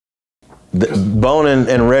Bone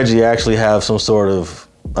and Reggie actually have some sort of,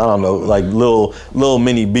 I don't know, like little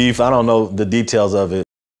mini beef. I don't know the details of it.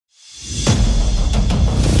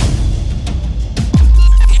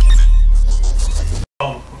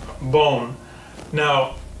 Bone.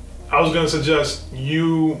 Now, I was gonna suggest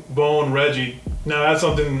you bone Reggie. Now that's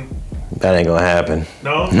something. That ain't gonna happen.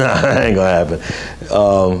 No? Nah, that ain't gonna happen.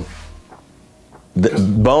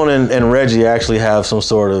 Bone and Reggie actually have some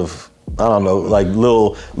sort of, I don't know, like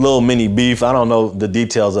little mini beef. I don't know the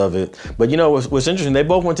details of it. But you know what's interesting? They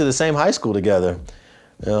both went to the same high school together.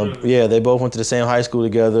 Really? Yeah, they both went to the same high school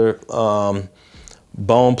together.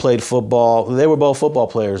 Bone played football. They were both football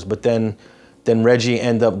players, but then Reggie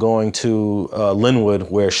ended up going to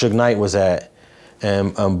Linwood, where Suge Knight was at,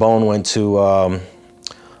 and Bone went to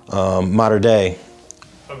Mater Dei.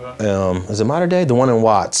 Okay. Is it Mater Dei? The one in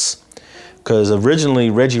Watts. Because originally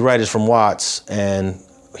Reggie Wright is from Watts, and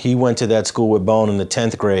he went to that school with Bone in the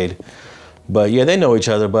 10th grade. But yeah, they know each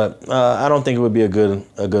other, but I don't think it would be a good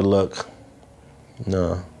look.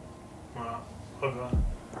 No. Wow. Okay.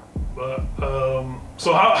 But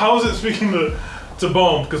so how is it speaking to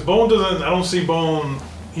Bone? Because Bone doesn't, I don't see Bone,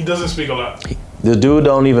 he doesn't speak a lot. The dude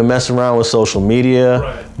don't even mess around with social media.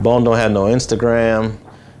 Right. Bone don't have no Instagram.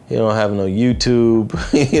 He don't have no YouTube.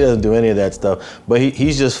 He doesn't do any of that stuff. But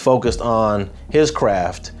he's just focused on his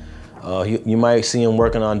craft. You might see him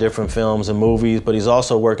working on different films and movies, but he's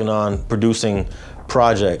also working on producing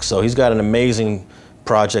projects. So he's got an amazing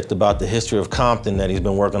project about the history of Compton that he's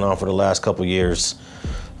been working on for the last couple years.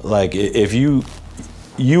 Like, if you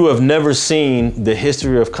have never seen the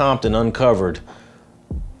history of Compton uncovered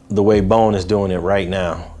the way Bone is doing it right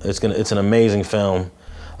now. It's an amazing film.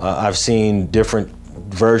 I've seen different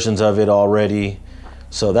versions of it already.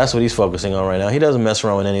 So that's what he's focusing on right now. He doesn't mess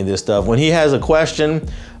around with any of this stuff. When he has a question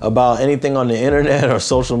about anything on the internet or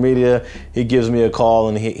social media, he gives me a call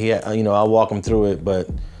and you know, I'll walk him through it. But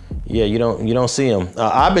yeah, you don't see him.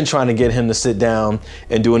 I've been trying to get him to sit down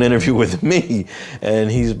and do an interview with me, and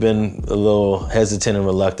he's been a little hesitant and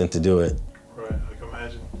reluctant to do it.